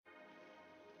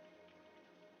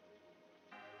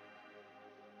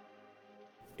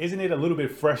Isn't it a little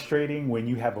bit frustrating when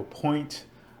you have a point,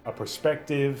 a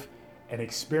perspective, an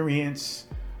experience,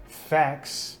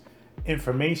 facts,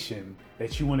 information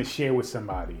that you want to share with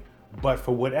somebody, but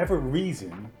for whatever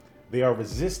reason, they are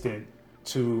resistant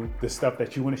to the stuff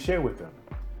that you want to share with them?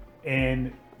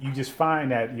 And you just find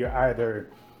that you're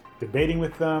either debating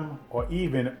with them or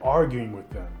even arguing with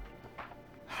them.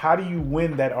 How do you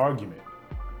win that argument?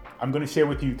 I'm going to share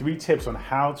with you 3 tips on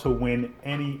how to win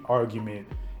any argument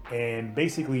and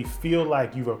basically feel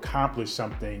like you've accomplished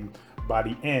something by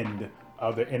the end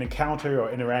of an encounter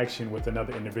or interaction with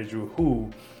another individual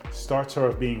who starts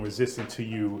off being resistant to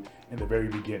you in the very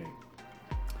beginning.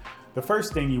 The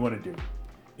first thing you want to do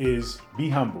is be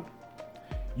humble.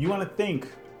 You want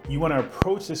to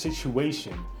approach the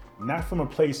situation not from a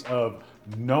place of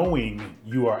knowing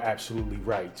you are absolutely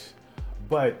right,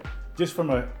 but just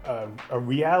from a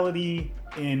reality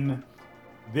in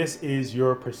this is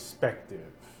your perspective,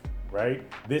 right?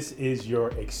 This is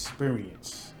your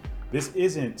experience. This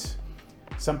isn't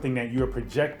something that you're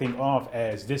projecting off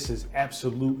as this is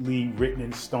absolutely written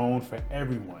in stone for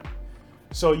everyone.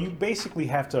 So you basically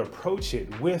have to approach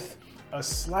it with a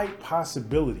slight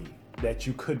possibility that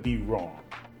you could be wrong.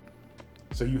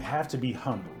 So you have to be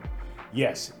humble.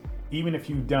 Yes, even if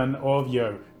you've done all of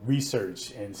your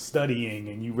research and studying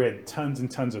and you read tons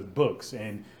and tons of books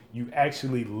and you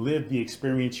actually lived the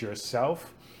experience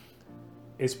yourself,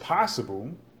 it's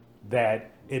possible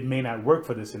that it may not work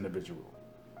for this individual.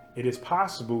 It is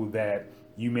possible that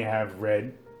you may have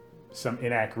read some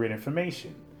inaccurate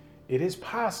information. It is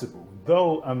possible,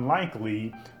 though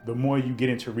unlikely, the more you get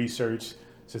into research,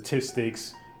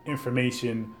 statistics,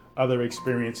 information, other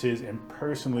experiences, and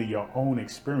personally your own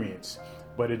experience,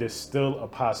 but it is still a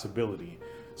possibility.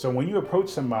 So when you approach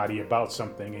somebody about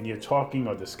something and you're talking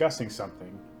or discussing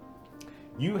something,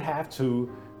 you have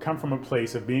to come from a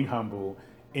place of being humble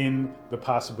in the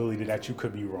possibility that you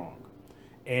could be wrong.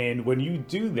 And when you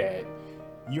do that,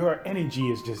 your energy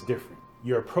is just different.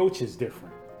 Your approach is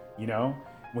different. You know,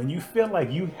 when you feel like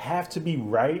you have to be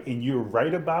right and you're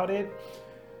right about it,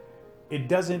 it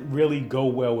doesn't really go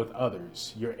well with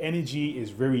others. Your energy is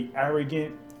very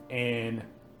arrogant and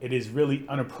it is really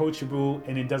unapproachable,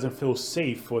 and it doesn't feel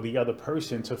safe for the other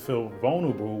person to feel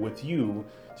vulnerable with you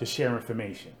to share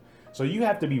information. So you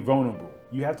have to be vulnerable.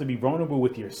 You have to be vulnerable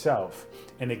with yourself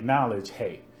and acknowledge,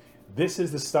 hey, this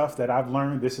is the stuff that I've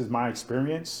learned. This is my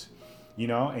experience, you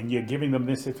know, and you're giving them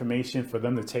this information for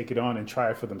them to take it on and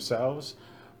try it for themselves.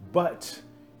 But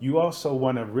you also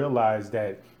want to realize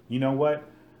that, you know what,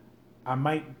 I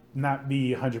might not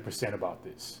be 100% about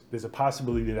this. There's a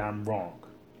possibility that I'm wrong,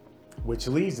 which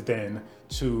leads then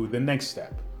to the next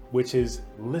step, which is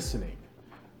listening.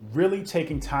 Really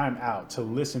taking time out to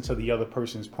listen to the other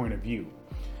person's point of view.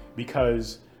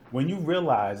 Because when you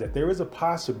realize that there is a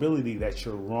possibility that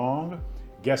you're wrong,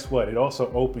 guess what? It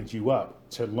also opens you up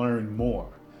to learn more.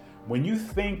 When you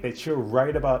think that you're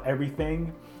right about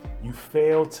everything, you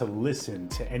fail to listen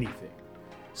to anything.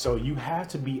 So you have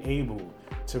to be able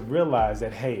to realize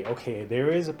that, hey, okay,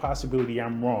 there is a possibility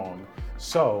I'm wrong.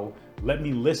 So let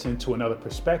me listen to another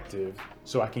perspective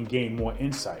so I can gain more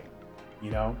insight,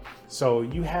 you know? So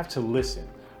you have to listen.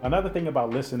 Another thing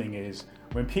about listening is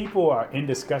when people are in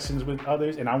discussions with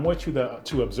others, and I want you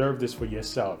to observe this for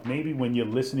yourself, maybe when you're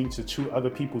listening to 2 other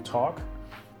people talk,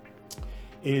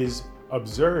 is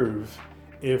observe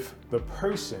if the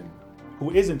person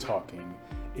who isn't talking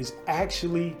is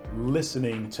actually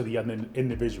listening to the other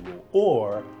individual,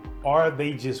 or are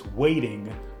they just waiting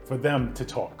for them to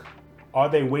talk? Are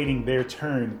they waiting their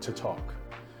turn to talk?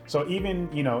 So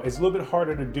even, you know, it's a little bit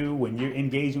harder to do when you're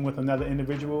engaging with another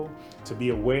individual to be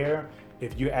aware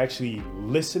if you're actually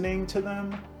listening to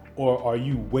them or are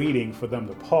you waiting for them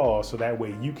to pause so that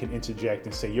way you can interject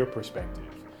and say your perspective.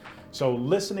 So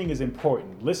listening is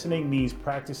important. Listening means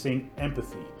practicing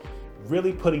empathy,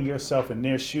 really putting yourself in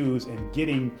their shoes and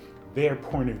getting their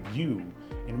point of view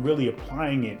and really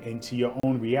applying it into your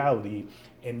own reality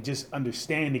and just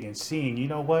understanding and seeing, you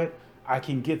know what, I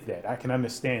can get that. I can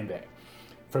understand that.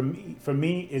 For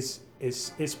me,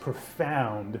 it's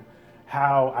profound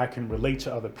how I can relate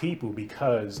to other people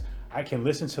because I can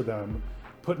listen to them,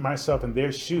 put myself in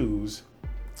their shoes,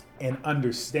 and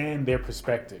understand their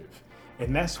perspective.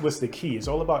 And that's what's the key. It's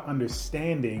all about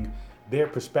understanding their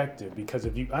perspective, because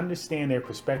if you understand their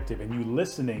perspective and you're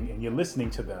listening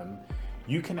to them,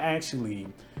 you can actually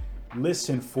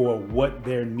listen for what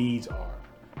their needs are.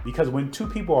 Because when 2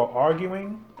 people are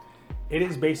arguing, it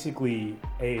is basically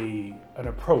an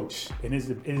approach. It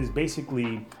is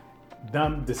basically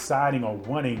them deciding or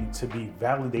wanting to be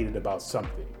validated about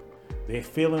something. They're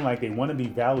feeling like they want to be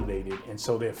validated, and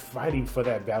so they're fighting for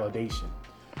that validation.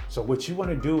 So what you want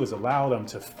to do is allow them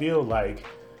to feel like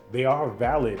they are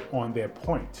valid on their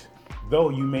point. Though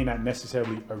you may not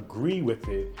necessarily agree with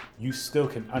it, you still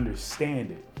can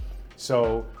understand it.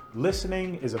 So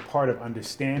listening is a part of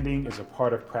understanding, is a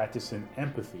part of practicing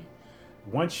empathy.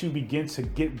 Once you begin to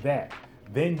get that,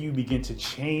 then you begin to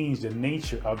change the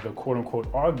nature of the quote unquote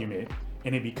argument,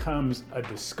 and it becomes a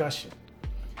discussion.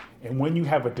 And when you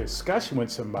have a discussion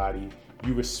with somebody,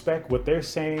 you respect what they're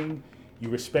saying, you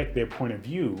respect their point of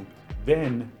view,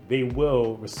 then they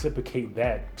will reciprocate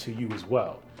that to you as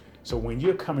well. So when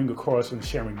you're coming across and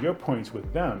sharing your points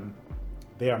with them,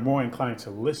 they are more inclined to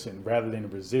listen rather than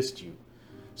resist you.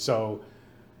 So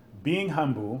being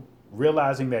humble,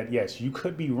 realizing that yes, you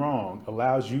could be wrong,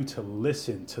 allows you to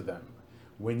listen to them.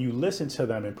 When you listen to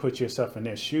them and put yourself in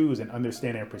their shoes and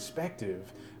understand their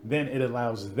perspective, then it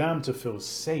allows them to feel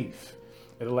safe.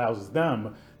 It allows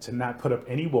them to not put up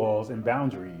any walls and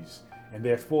boundaries, and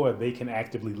therefore they can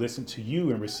actively listen to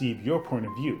you and receive your point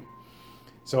of view.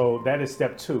 So that is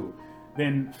step 2.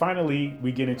 Then finally,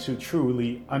 we get into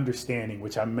truly understanding,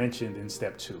 which I mentioned in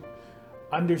step 2.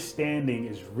 Understanding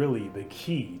is really the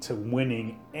key to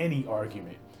winning any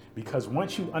argument, because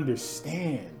once you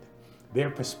understand their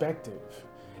perspective,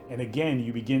 and again,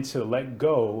 you begin to let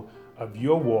go of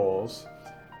your walls,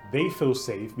 they feel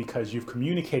safe because you've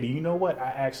communicated, you know what,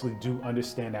 I actually do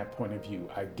understand that point of view.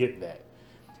 I get that.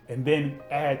 And then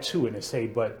add to it and say,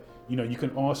 but you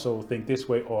can also think this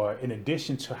way, or in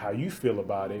addition to how you feel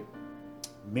about it,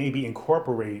 maybe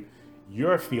incorporate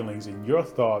your feelings and your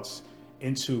thoughts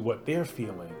into what they're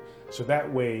feeling. So that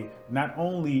way, not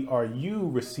only are you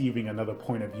receiving another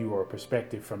point of view or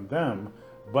perspective from them,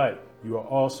 but you are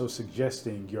also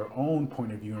suggesting your own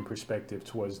point of view and perspective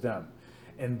towards them.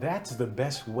 And that's the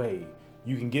best way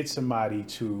you can get somebody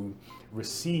to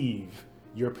receive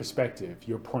your perspective,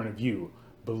 your point of view,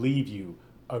 believe you,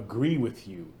 agree with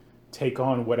you, take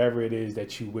on whatever it is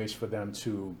that you wish for them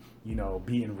to,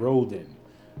 be enrolled in.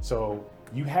 So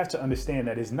you have to understand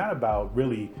that it's not about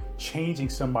really changing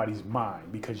somebody's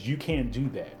mind, because you can't do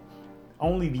that.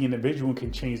 Only the individual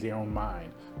can change their own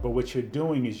mind. But what you're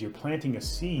doing is you're planting a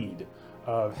seed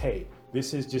of, hey,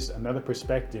 this is just another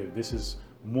perspective. This is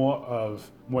more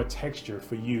texture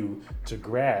for you to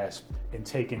grasp and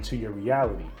take into your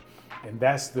reality. And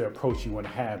that's the approach you want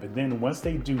to have. And then once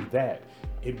they do that,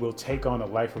 it will take on a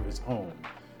life of its own.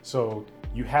 So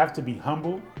you have to be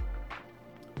humble,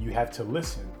 you have to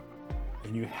listen,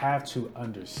 and you have to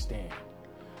understand.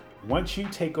 Once you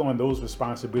take on those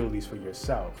responsibilities for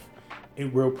yourself,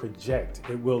 it will project,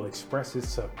 it will express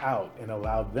itself out and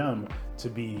allow them to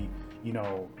be,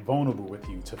 vulnerable with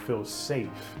you, to feel safe,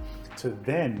 to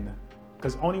then,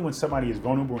 because only when somebody is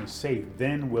vulnerable and safe,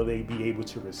 then will they be able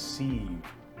to receive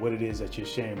what it is that you're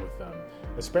sharing with them,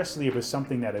 especially if it's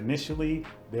something that initially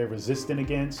they're resistant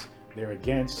against, they're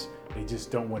against, they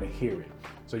just don't want to hear it.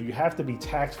 So you have to be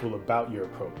tactful about your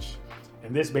approach.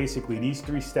 And these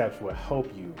 3 steps will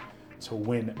help you to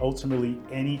win ultimately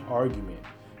any argument.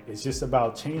 It's just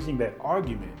about changing that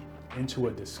argument into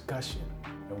a discussion.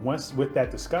 And once with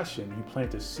that discussion, you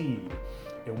plant a seed.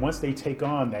 And once they take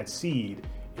on that seed,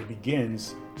 it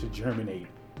begins to germinate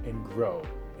and grow.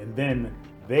 And then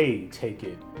they take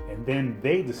it, and then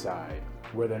they decide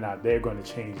whether or not they're going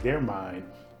to change their mind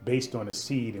based on a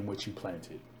seed in which you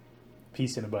planted.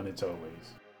 Peace and abundance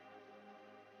always.